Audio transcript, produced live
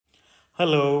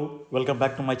Hello, welcome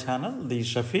back to my channel. This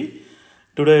is Shafi.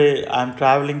 Today I am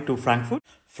traveling to Frankfurt.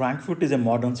 Frankfurt is a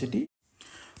modern city.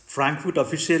 Frankfurt,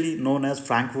 officially known as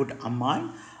Frankfurt am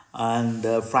Main, and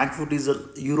Frankfurt is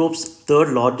Europe's third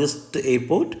largest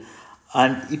airport,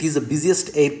 and it is the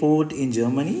busiest airport in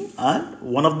Germany and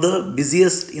one of the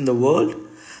busiest in the world.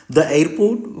 The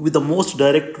airport with the most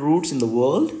direct routes in the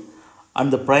world, and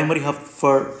the primary hub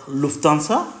for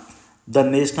Lufthansa, the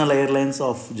national airlines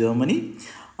of Germany,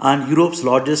 and Europe's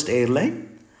largest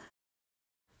airline.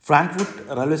 Frankfurt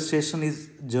railway station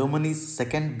is Germany's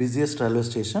second busiest railway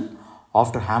station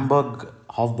after Hamburg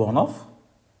Hauptbahnhof.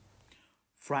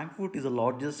 Frankfurt is the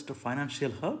largest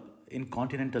financial hub in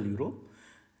continental Europe.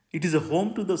 It is a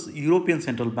home to the European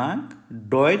Central Bank,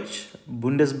 Deutsche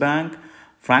Bundesbank,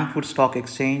 Frankfurt Stock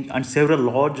Exchange, and several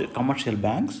large commercial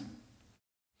banks.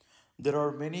 There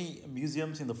are many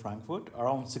museums in the Frankfurt,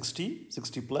 around 60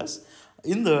 plus.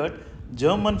 In that,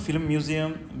 German Film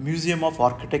Museum, Museum of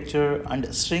Architecture,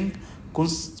 and String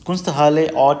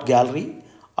Kunsthalle Art Gallery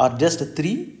are just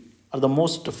three are the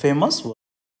most famous.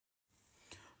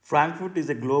 Frankfurt is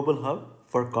a global hub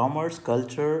for commerce,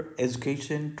 culture,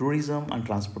 education, tourism, and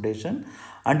transportation,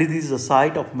 and it is the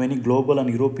site of many global and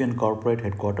European corporate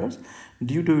headquarters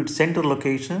due to its central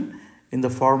location in the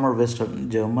former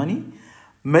Western Germany.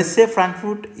 Messe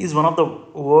Frankfurt is one of the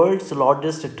world's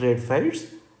largest trade fairs.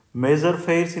 Major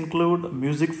fairs include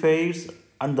music fairs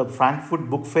and the Frankfurt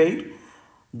Book Fair.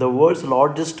 The world's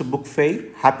largest book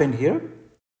fair happened here.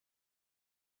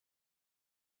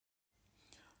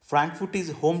 Frankfurt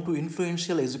is home to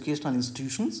influential educational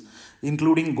institutions,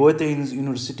 including Goethe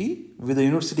University with the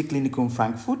University Klinikum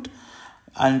Frankfurt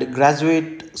and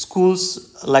graduate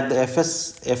schools like the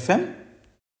FSFM.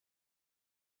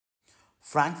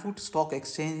 Frankfurt Stock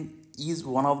Exchange is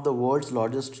one of the world's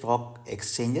largest stock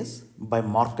exchanges by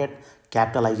market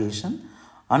capitalization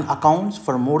and accounts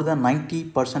for more than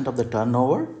 90% of the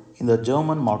turnover in the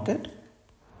German market.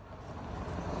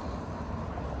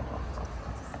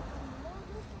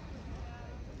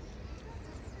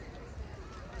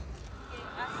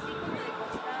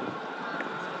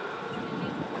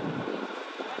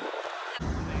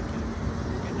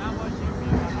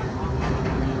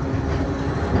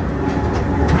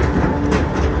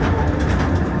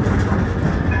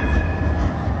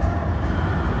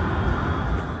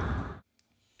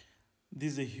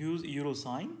 This is a huge euro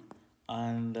sign,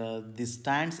 and this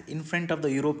stands in front of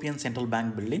the European Central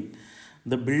Bank building.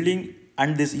 The building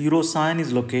and this euro sign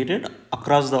is located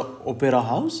across the Opera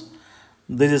House.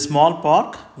 There is a small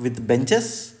park with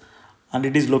benches, and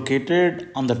it is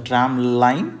located on the tram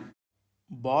line.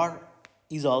 Bar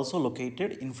is also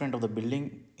located in front of the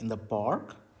building in the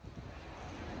park.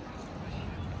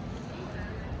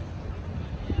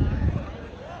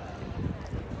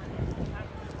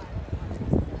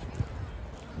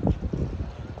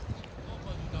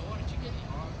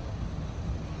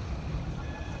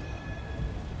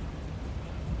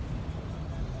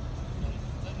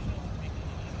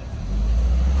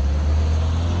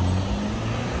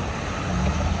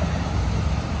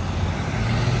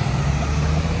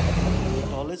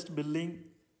 Tallest building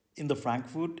in the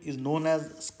Frankfurt is known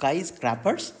as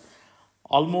skyscrapers.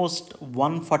 Almost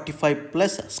 145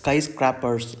 plus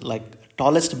skyscrapers, like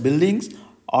tallest buildings,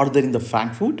 are there in the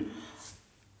Frankfurt.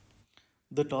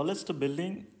 The tallest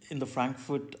building in the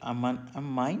Frankfurt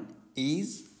am Main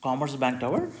is Commerce Bank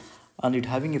Tower, and it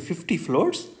having a 50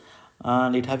 floors,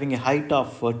 and it having a height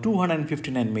of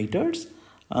 259 meters,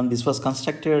 and this was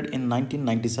constructed in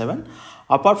 1997.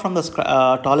 Apart from the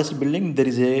tallest building, there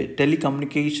is a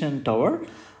telecommunication tower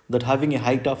that having a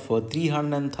height of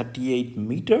 338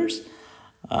 meters,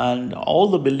 and all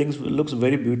the buildings looks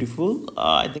very beautiful.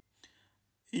 I think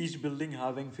each building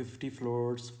having 50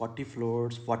 floors, 40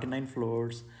 floors, 49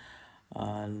 floors,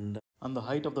 and the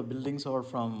height of the buildings are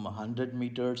from 100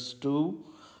 meters to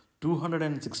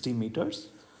 260 meters.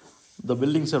 The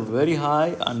buildings are very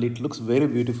high and it looks very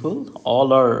beautiful.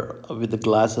 All are with the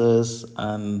glasses,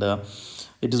 and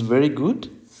it is very good.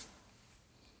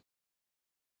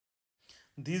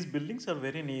 These buildings are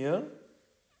very near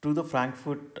to the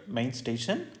Frankfurt main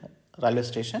station, railway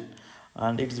station,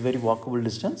 and it is very walkable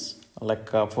distance, like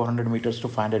 400 meters to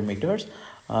 500 meters.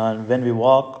 And when we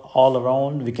walk all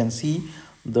around, we can see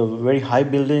the very high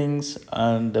buildings,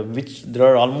 and which there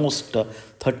are almost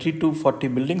 30 to 40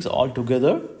 buildings all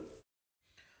together.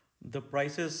 The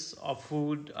prices of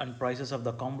food and prices of the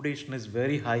accommodation is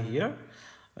very high here.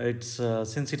 It's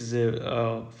since it is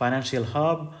a financial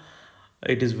hub,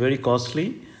 it is very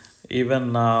costly.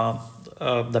 Even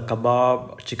the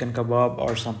kebab, chicken kebab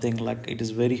or something, like it is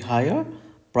very higher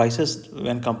prices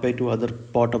when compared to other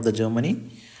part of the Germany.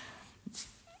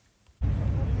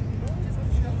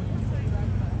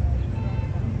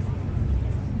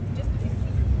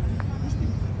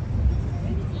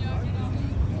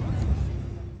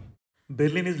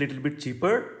 Berlin is little bit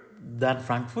cheaper than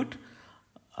Frankfurt,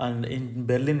 and in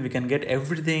Berlin we can get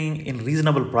everything in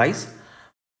reasonable price.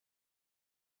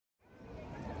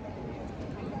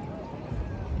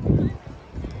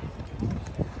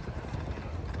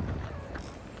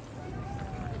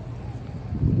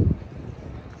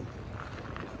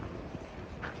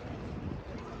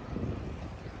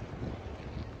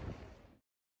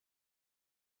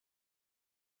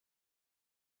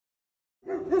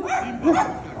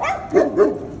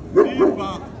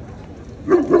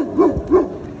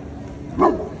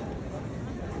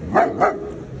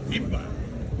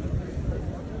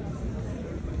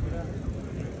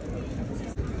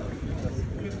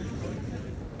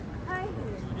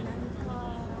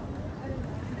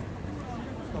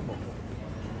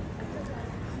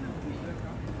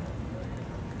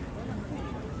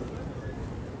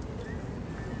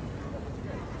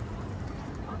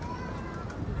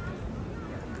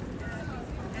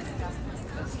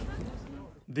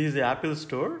 This is the Apple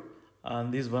store,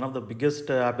 and this is one of the biggest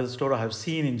Apple store I have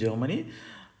seen in Germany.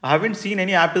 I haven't seen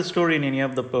any Apple store in any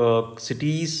of the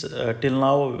cities till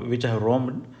now which I have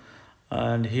roamed.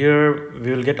 And here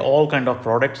we will get all kind of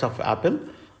products of Apple,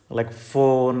 like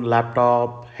phone,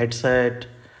 laptop, headset,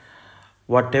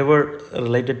 whatever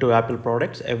related to Apple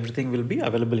products. Everything will be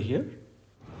available here.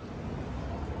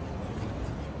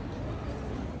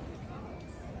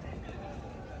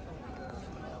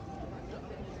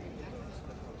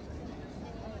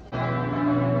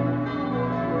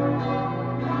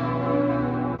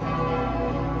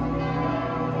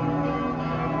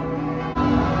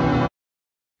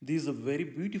 This is a very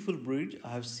beautiful bridge I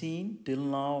have seen till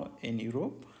now in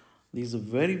Europe. This is a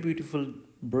very beautiful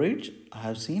bridge I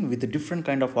have seen with a different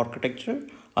kind of architecture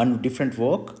and different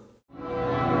work.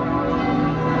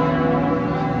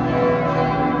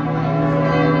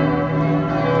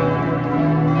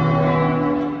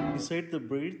 Beside the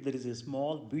bridge there is a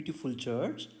small beautiful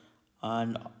church,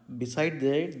 and beside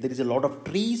there is a lot of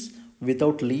trees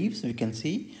without leaves we can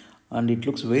see, and it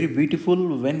looks very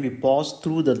beautiful when we pass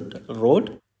through the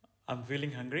road. I'm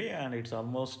feeling hungry and it's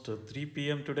almost 3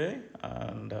 p.m. today,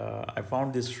 and I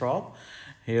found this shop.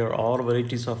 Here all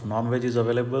varieties of non-veg is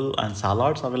available and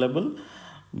salads available,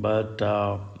 but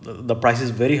the price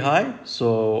is very high,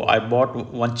 so I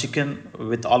bought one chicken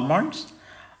with almonds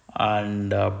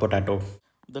and potato.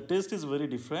 The taste is very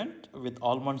different with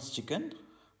almonds chicken.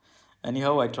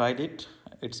 Anyhow, I tried it.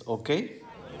 It's okay.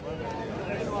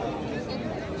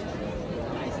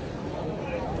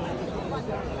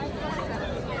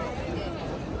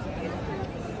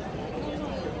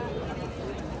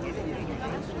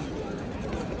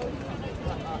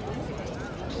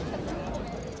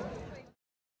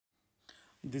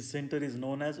 This center is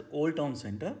known as Old Town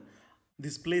Center.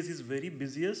 This place is very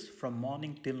busiest from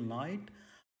morning till night.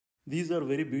 These are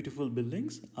very beautiful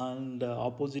buildings, and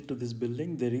opposite to this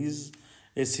building there is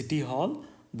a city hall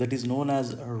that is known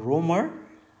as Romer,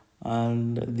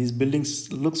 and these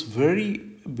buildings looks very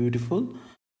beautiful.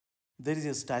 There is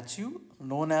a statue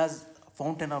known as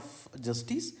Fountain of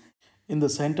Justice in the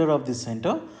center of this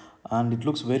center, and it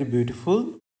looks very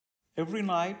beautiful. Every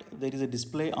night there is a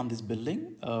display on this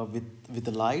building with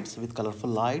the lights, with colorful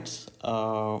lights,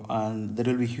 and there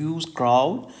will be huge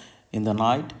crowd in the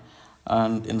night.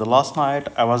 And in the last night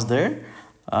I was there,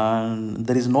 and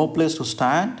there is no place to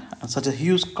stand, and such a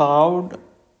huge crowd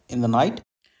in the night.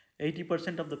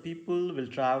 80% of the people will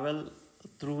travel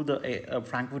through the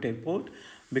Frankfurt airport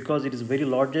because it is very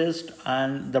largest,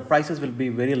 and the prices will be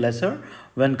very lesser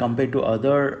when compared to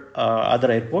other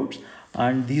airports.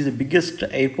 And this is the biggest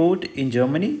airport in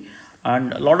Germany,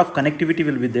 and a lot of connectivity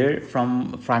will be there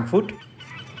from Frankfurt.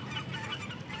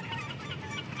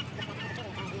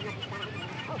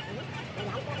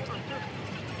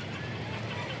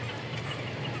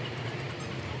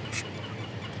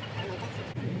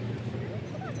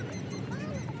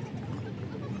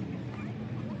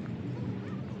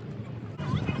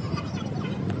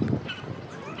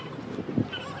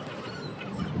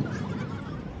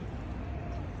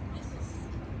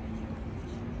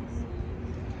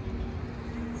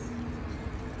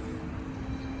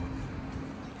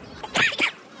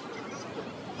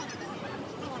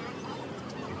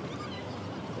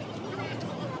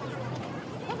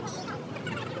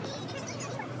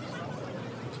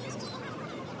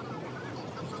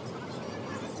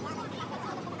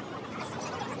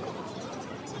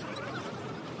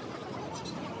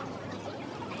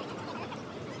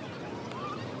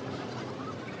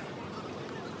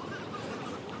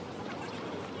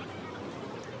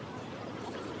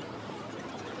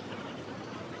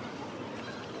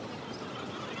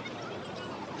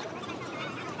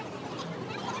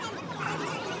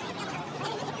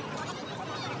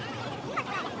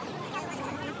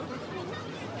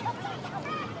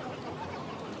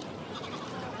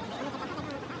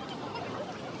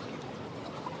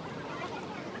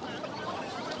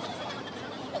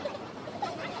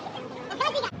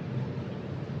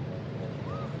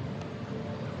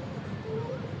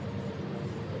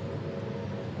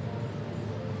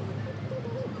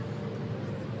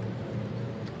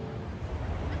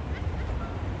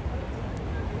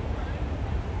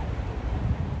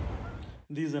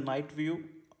 This is a night view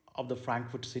of the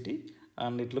Frankfurt city,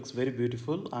 and it looks very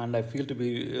beautiful. And I feel to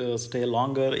be stay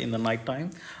longer in the night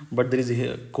time, but there is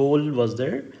a cold was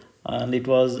there, and it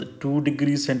was 2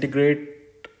 degrees centigrade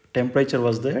temperature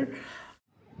was there.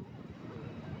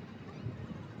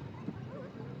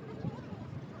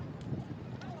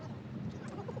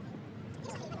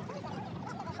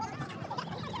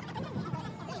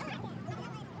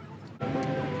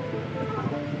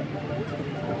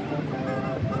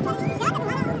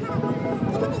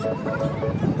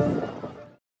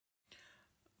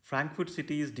 Frankfurt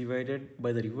city is divided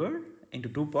by the river into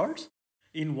two parts.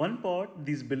 In one part,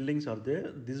 these buildings are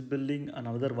there. This building,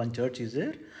 another one church is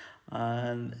there,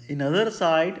 and in other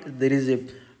side there is a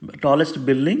tallest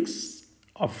buildings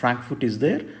of Frankfurt is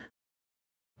there.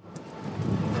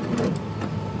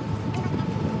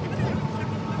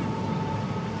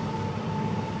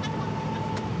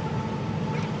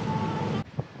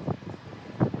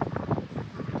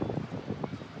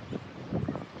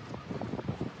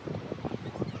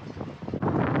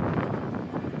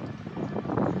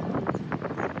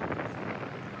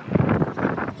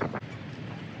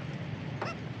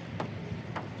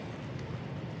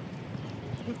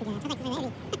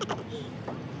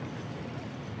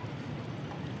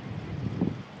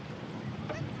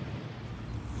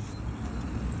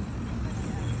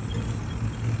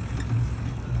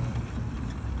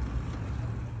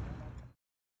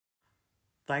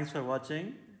 Thanks for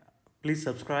watching. Please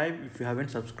subscribe if you haven't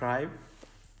subscribed.